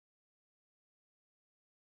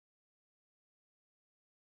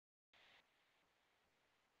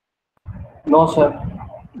No, sir.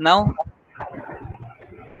 Now,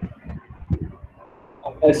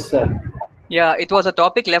 Yes, sir. yeah, it was a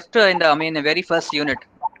topic left in the, I mean, the very first unit.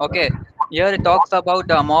 Okay, here it talks about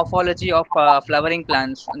the morphology of flowering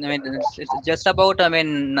plants. I mean, it's just about, I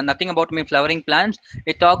mean, nothing about, I mean, flowering plants.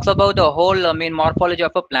 It talks about the whole, I mean, morphology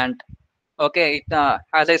of a plant. Okay,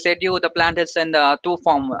 as I said, you the plant is in the two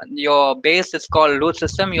form. Your base is called root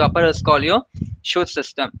system. Your upper is called your shoot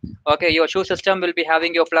system. Okay, your shoot system will be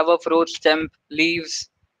having your flower, fruit, stem, leaves.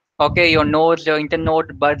 Okay, your nodes, your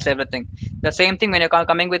internode, buds, everything. The same thing when you're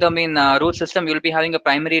coming with, I mean, root system, you'll be having a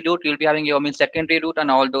primary root, you'll be having your, I mean, secondary root,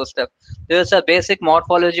 and all those stuff. This is a basic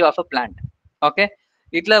morphology of a plant. Okay,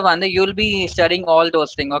 itla vande you'll be studying all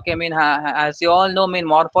those things. Okay, I mean, as you all know, I mean,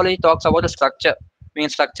 morphology talks about the structure, mean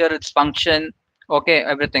structure, its function. Okay,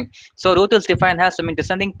 everything. So root is defined as, I mean,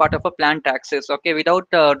 descending part of a plant axis. Okay, without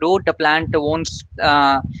root, the plant won't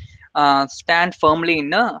stand firmly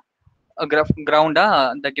in a ground,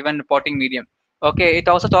 the given potting medium. Okay, it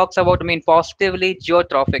also talks about, I mean, positively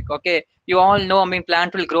geotrophic. Okay, you all know, I mean,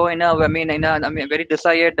 plant will grow in a, I mean, in a, I mean, very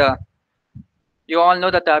desired, you all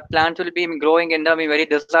know that the plant will be growing in the, I mean, very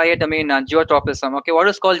desired, I mean, geotropism. Okay, what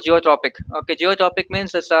is called geotropic? Okay, geotropic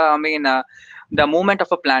means it's, I mean, the movement of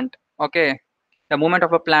a plant. Okay, the movement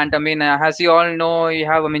of a plant. I mean, as you all know, you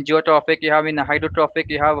have, I mean, geotrophic, you have in a hydrotrophic,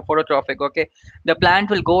 you have a phototrophic. Okay, the plant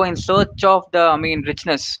will go in search of the, I mean,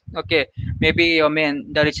 richness. Okay, maybe, I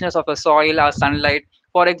mean, the richness of a soil or sunlight.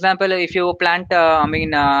 For example, if you plant, I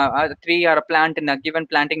mean, a tree or a plant in a given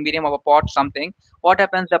planting medium of a pot, something, what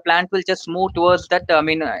happens? The plant will just move towards that, I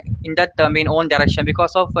mean, in that, I mean, own direction,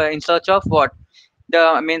 because of in search of what, the,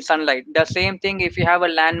 I mean, sunlight. The same thing if you have a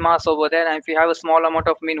land mass over there, and if you have a small amount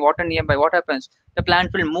of, I mean, water nearby, what happens? The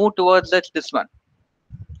plant will move towards this one.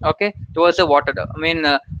 Okay, towards the water. I mean,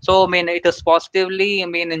 so, I mean, it is positively, I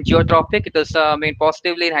mean, in geotropic. It is, I mean,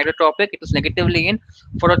 positively in hydrotropic. It is negatively in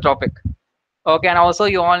phototropic. Okay, and also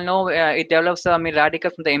you all know, it develops, I mean,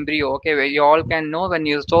 radical from the embryo. Okay, where you all can know, when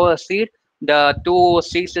you sow a seed, the two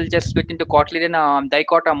seeds will just split into cotyledon,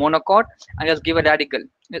 dicot or monocot, and just give a radical.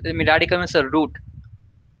 I mean, radical means a root.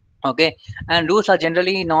 Okay, and roots are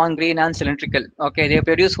generally non-green and cylindrical. Okay, they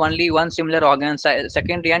produce only one similar organ,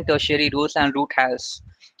 secondary and tertiary roots, and root has.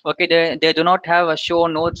 Okay, they do not have a show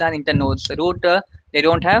nodes and internodes. Root, they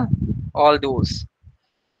don't have all those.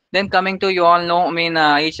 Then coming to, you all know, I mean,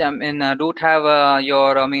 each, I mean, root have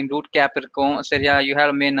your, I mean, root capricorn. So yeah, you have,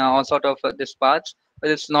 I mean, all sort of these parts,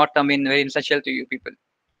 but it's not, I mean, very essential to you people.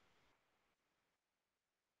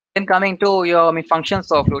 Then coming to your, I mean,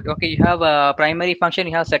 functions of root. Okay, you have a primary function,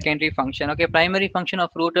 you have secondary function. Okay, primary function of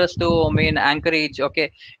root is to, I mean, anchorage.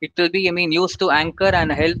 Okay, it will be, I mean, used to anchor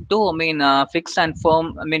and help to, I mean, fix and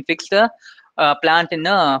firm. I mean, fix the plant in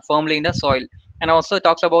firmly in the soil. And also it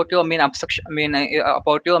talks about your, I mean, absorption. I mean,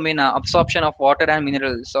 about your, I mean, absorption of water and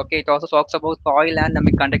minerals. Okay, it also talks about soil and, I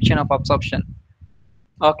mean, conduction of absorption.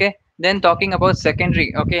 Okay, then talking about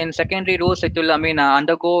secondary. Okay, in secondary roots, it will, I mean,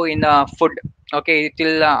 undergo in food. Okay, it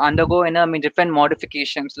will undergo in, I mean, different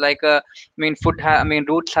modifications, like, I mean, I mean,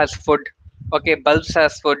 roots has food. Okay, bulbs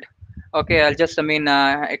has food. Okay, I'll just, I mean,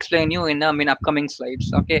 explain you in, I mean, upcoming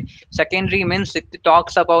slides. Okay, secondary means it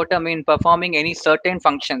talks about, I mean, performing any certain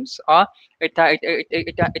functions, or it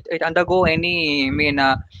undergo any, I mean,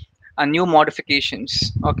 new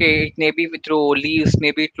modifications. Okay, it may be through leaves,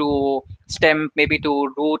 maybe through stem, maybe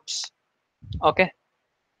to roots. Okay,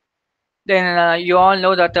 then you all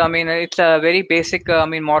know that, I mean, it's a very basic, I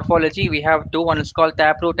mean, morphology. We have two. One is called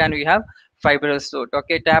taproot, and we have fibrous root.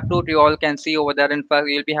 Okay, taproot you all can see over there. In fact,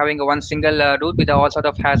 you'll be having a one single root with all sort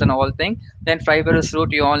of hairs and all thing. Then fibrous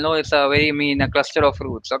root, you all know, it's a very, I mean, a cluster of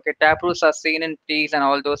roots. Okay, taproots are seen in trees and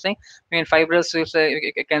all those things. I mean, fibrous roots,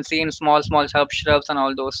 you can see in small shrubs and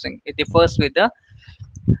all those things. It differs with the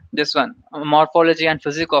this one, morphology and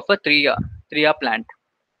physics of a three plant.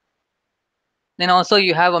 Then also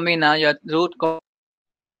you have, I mean, your root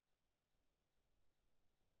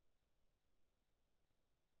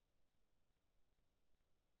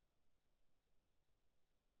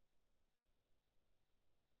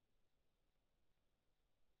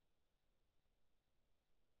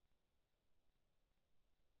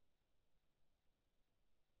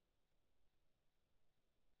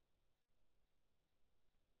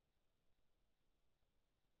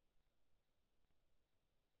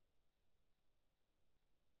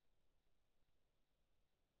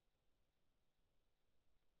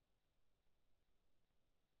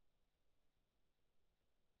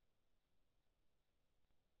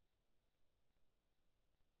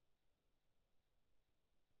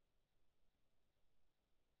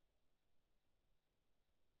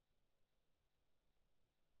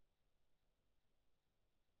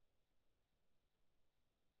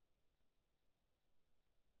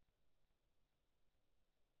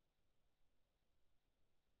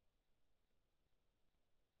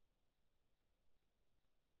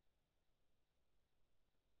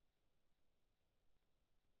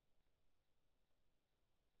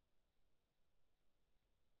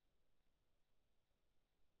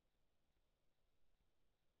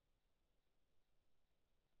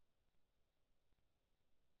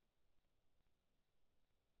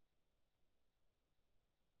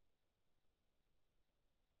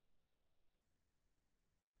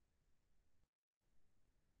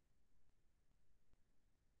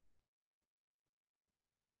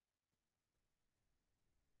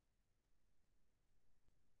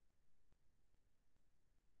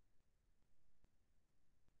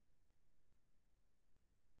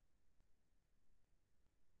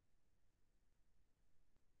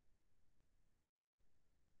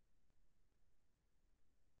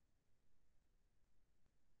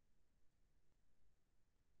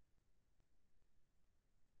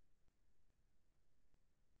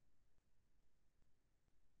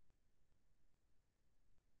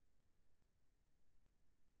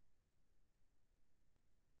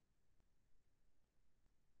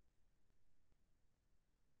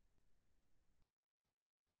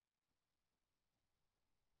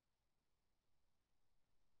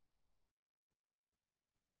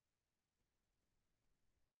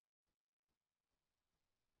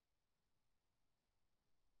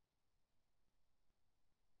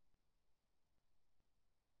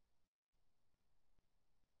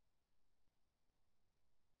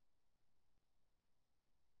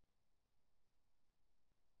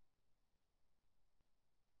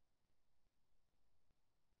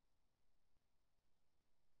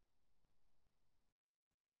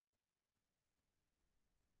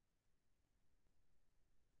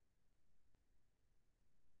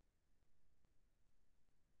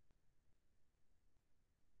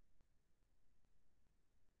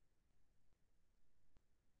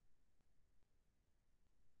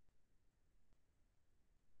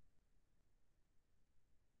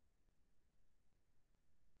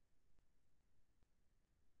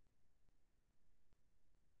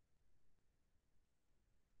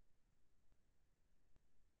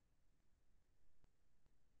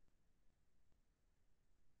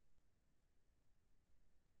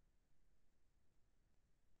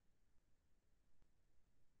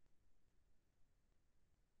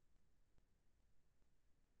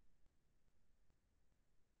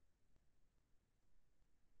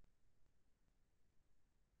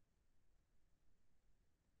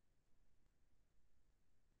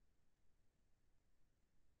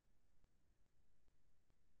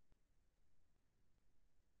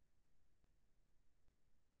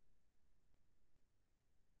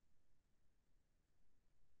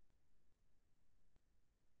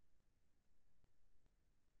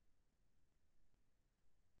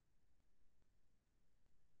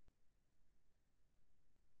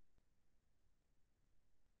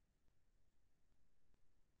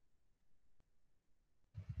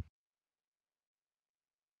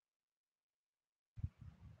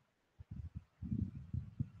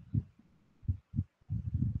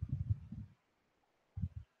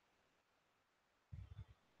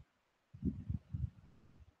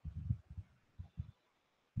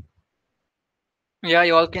Yeah,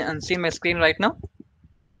 you all can see my screen right now.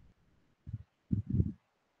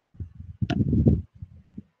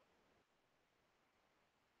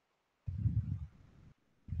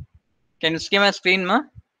 Can you see my screen, ma?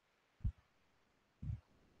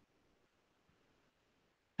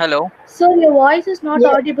 Hello. Sir, your voice is not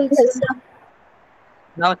Yes, audible, yes, sir. sir.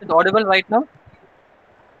 Now is it audible right now?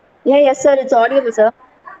 Yes, sir. It's audible, sir.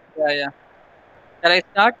 Yeah, yeah. Shall I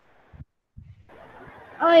start?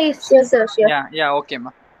 Ah, yes, Sure, sir. sir. Sure. Yeah, okay,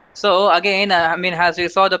 ma. So again, I mean, as we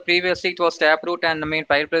saw the previously, it was taproot and I mean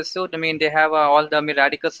fibrous root. I mean, they have all the I mean,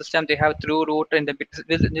 radical system. They have through root in the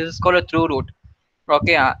this is called a through root.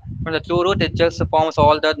 Okay, from the through root, it just forms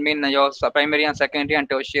all that mean your primary and secondary and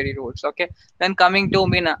tertiary roots. Okay, then coming to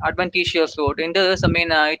mean adventitious root. In this, I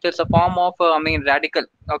mean, it is a form of I mean radical.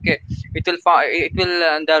 Okay, it will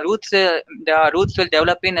the roots will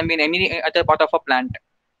develop in I mean any other part of a plant.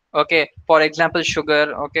 Okay, for example,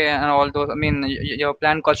 sugar. Okay, and all those. I mean, your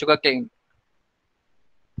plant called sugar cane.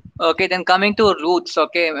 Okay, then coming to roots.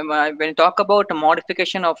 Okay, when you talk about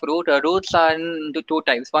modification of root, roots are in two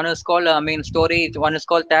types. One is called, I mean, storage. One is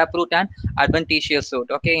called taproot and adventitious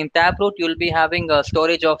root. Okay, in taproot, you'll be having a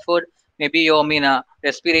storage of food. Maybe your, I mean,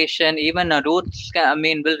 respiration. Even roots, I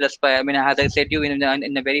mean, will respire. I mean, as I said you in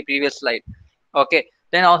the very previous slide. Okay,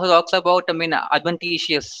 then also talks about, I mean,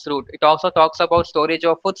 adventitious root. It also talks about storage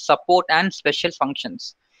of food, support, and special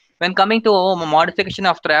functions. When coming to modification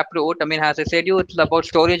of taproot, I mean, as I said, you it's about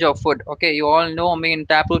storage of food. Okay, you all know. I mean,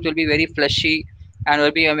 taproot will be very fleshy and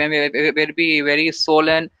will be I mean, will be very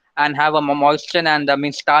swollen and have a moisture and I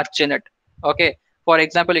mean starch in it. Okay, for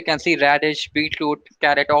example, you can see radish, beetroot,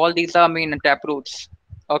 carrot. All these are I mean taproots.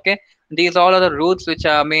 Okay, these all are the roots which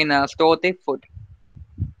are I mean store the food.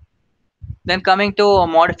 Then coming to a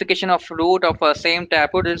modification of root of same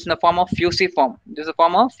taproot is in the form of fusiform. This is a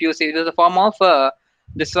form of fusi. This is a form of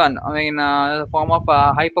this one. I mean, a form of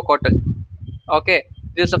hypocotyl. Okay,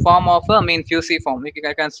 this is a form of I mean fusiform.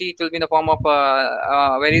 You can see it will be in the form of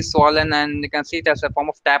very swollen, and you can see it as a form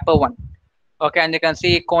of tapper one. Okay, and you can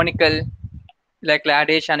see conical like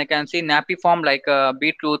radish, and you can see nappy form like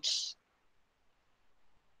beetroots.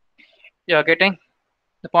 You're getting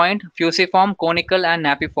the point? Fusiform, conical, and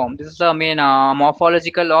napiform. This is the main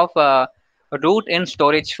morphological of root in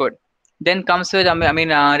storage food. Then comes with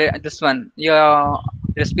this one, your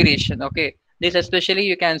respiration. Okay, this especially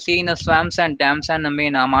you can see in the swamps and dams and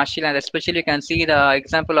marshy land. Especially you can see the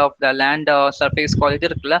example of the land surface quality.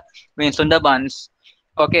 I mean Sundarbans.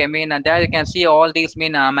 Okay, I mean there you can see all these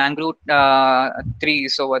mangrove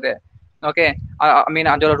trees over there. Okay, I mean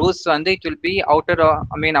the roots and it will be outer.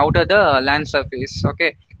 I mean outer the land surface.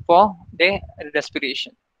 Okay, for the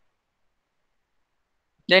respiration.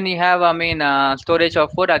 Then you have, I mean, storage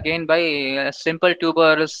of food again by simple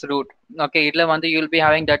tuberous root. Okay, idla vandu you'll be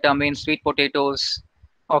having that, I mean, sweet potatoes.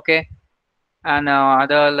 Okay, and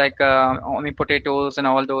other like, I mean, potatoes and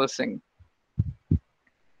all those things.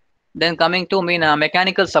 Then coming to, I mean,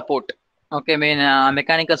 mechanical support. Okay, I mean,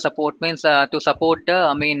 mechanical support means to support the,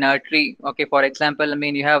 I mean, tree. Okay, for example, I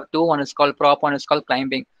mean, you have two. One is called prop, one is called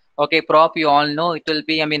climbing. Okay, prop, you all know it will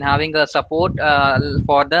be, I mean, having a support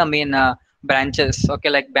for the, I mean, branches. Okay,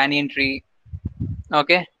 like banyan tree.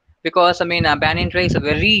 Okay, because I mean, banyan tree is a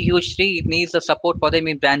very huge tree. It needs the support for the I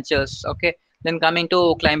mean branches. Okay, then coming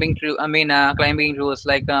to climbing tree, I mean, climbing rules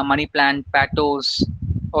like money plant, patos.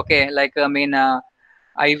 Okay, like I mean,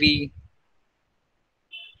 ivy.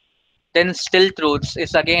 Then stilt roots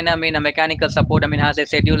is again, I mean, a mechanical support. I mean, as I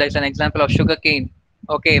said, you like an example of sugarcane.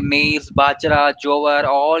 Okay, maize, bajra, jowar,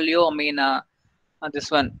 all you, I mean, this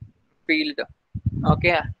one, field.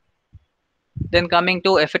 Okay, then coming to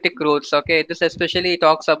epiphytic roots. Okay, this especially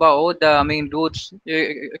talks about the, I mean, roots.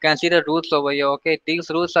 You can see the roots over here. Okay, these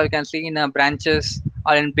roots are, you can see in branches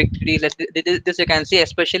or in big trees. This you can see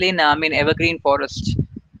especially in, I mean, evergreen forest.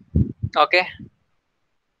 Okay,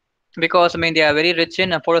 because I mean, they are very rich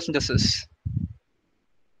in photosynthesis.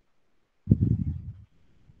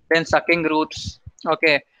 Then sucking roots.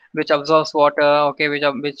 Okay, which absorbs water. Okay, which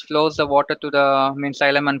flows the water to the, I mean,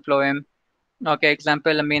 xylem and phloem. Okay,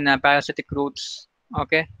 example, I mean, parasitic roots.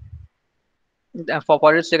 Okay, for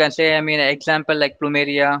forests you can say, I mean, example like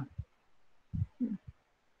plumeria.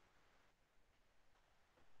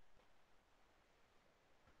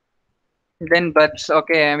 Then buds.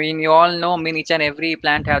 Okay, I mean, you all know, I mean, each and every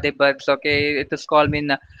plant have their buds. Okay, it is called, I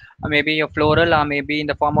mean, maybe a floral or maybe in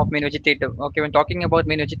the form of mean vegetative. Okay, when talking about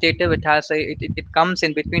mean vegetative, it has it comes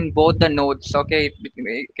in between both the nodes. Okay,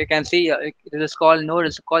 you can see it is called node.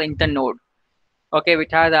 It's called internode. Okay,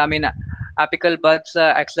 which has, I mean, apical buds,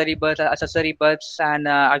 axillary buds, accessory buds, and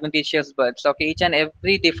adventitious buds. Okay, each and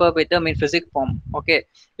every differ with the physic form. Okay,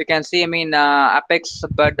 you can see apex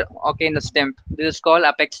bud. Okay, in the stem, this is called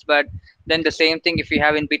apex bud. Then the same thing if you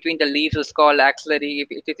have in between the leaves is called axillary.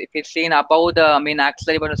 If it's seen above the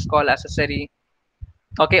axillary bud is called accessory.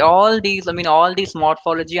 Okay, all these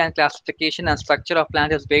morphology and classification and structure of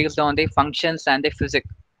plant is based on their functions and their physics.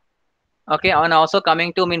 Okay, and also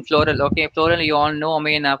coming to floral. Okay, floral, you all know.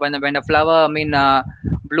 When a flower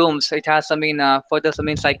blooms, it has further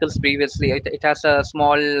cycles previously. It has a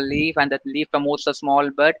small leaf, and that leaf promotes a small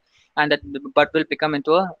bud, and that bud will become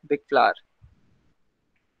into a big flower.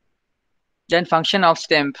 Then function of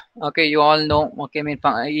stem. Okay, you all know. Okay,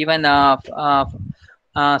 even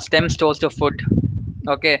stem stores the food.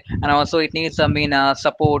 Okay, and also it needs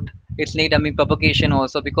support. It's need propagation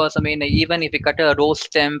also, because even if you cut a rose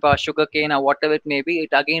stem or sugar cane or whatever it may be, it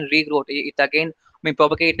again regrowth. It again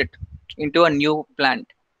propagate it into a new plant.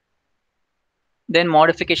 Then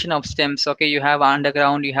modification of stems. Okay, you have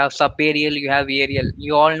underground, you have subaerial, you have aerial.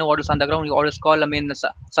 You all know what is underground. You always call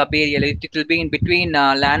subaerial. It will be in between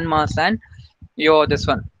landmass and your this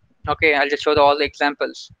one. Okay, I'll just show all the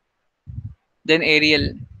examples. Then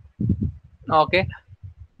aerial. Okay,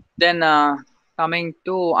 then coming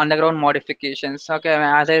to underground modifications. Okay,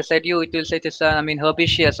 as I said you, it will say it is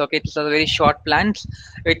herbaceous. Okay, it is a very short plants.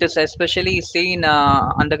 It is especially seen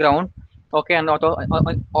underground. Okay, and also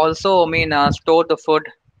store the food.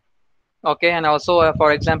 Okay, and also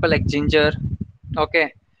for example like ginger.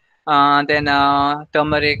 Okay, then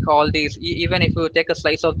turmeric, all these. Even if you take a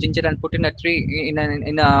slice of ginger and put in a tree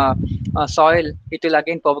in a soil, it will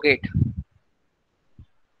again propagate.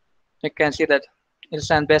 You can see that. It's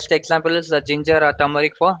and best example is the ginger or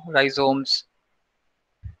turmeric for rhizomes.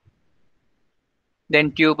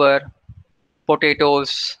 Then tuber,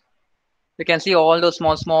 potatoes. You can see all those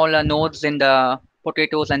small nodes in the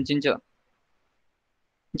potatoes and ginger.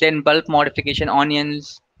 Then bulb modification,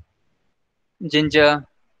 onions, ginger,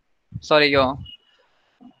 sorry, your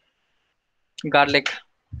garlic.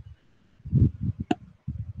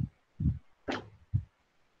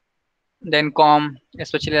 Then corn,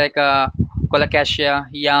 especially like colocasia,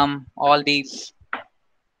 yam, all these.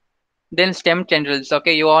 Then stem tendrils.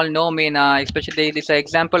 Okay, you all know. Especially this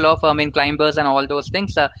example of climbers and all those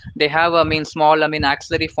things. They have small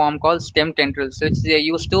axillary form called stem tendrils, which they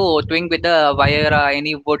used to twine with the wire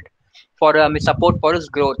any wood for support for its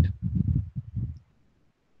growth.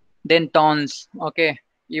 Then thorns. Okay,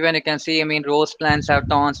 even you can see. Rose plants have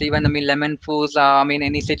thorns. Even lemon fruits.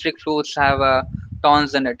 Any citric fruits have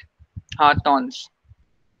thorns in it, hard thorns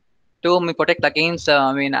to protect against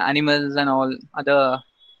animals and all other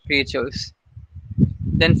creatures.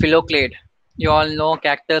 Then phylloclade. You all know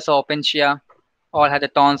cactus or opentia all had the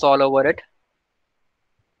thorns all over it.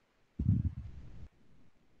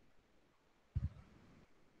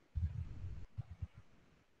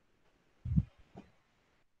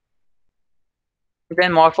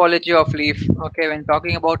 Then morphology of leaf. Okay, when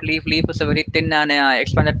talking about leaf, leaf is a very thin and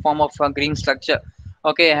expanded form of green structure.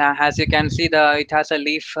 Okay, as you can see, it has a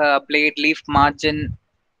leaf blade, leaf margin.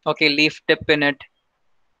 Okay, leaf tip in it.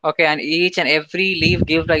 Okay, and each and every leaf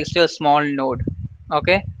gives rise to a small node.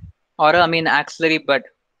 Okay, or axillary bud.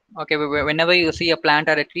 Okay, whenever you see a plant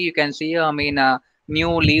or a tree, you can see new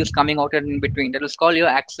leaves coming out in between. That is called your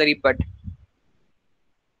axillary bud.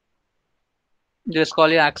 Just call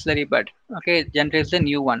your axillary bud. Okay, generates the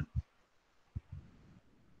new one.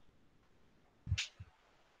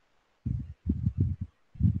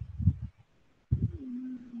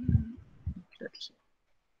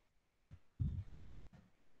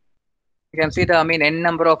 You can see the n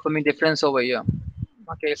number of difference over here.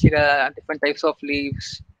 Okay, see the different types of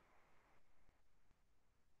leaves.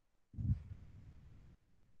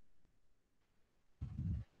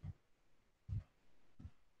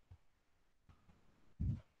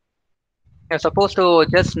 You're supposed to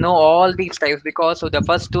just know all these types, because so the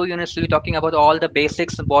first 2 units will be talking about all the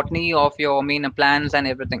basics botany of your plants and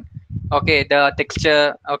everything. Okay, the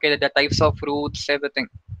texture. Okay, the types of fruits, everything.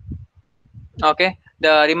 Okay,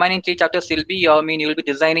 the remaining 3 chapters will be you'll be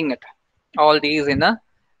designing it, all these in a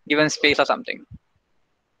given space or something.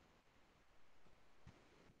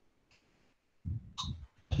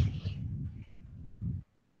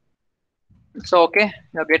 So okay,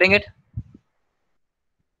 you're getting it.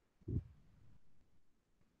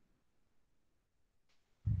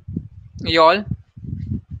 You all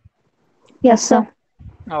Yes, sir.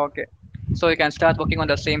 okay? So you can start working on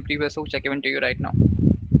the same previous which I given to you right now.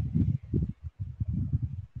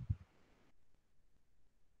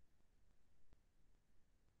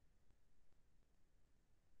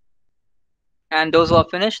 And those who are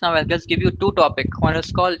finished, now I'll just give you two topics. One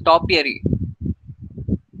is called topiary.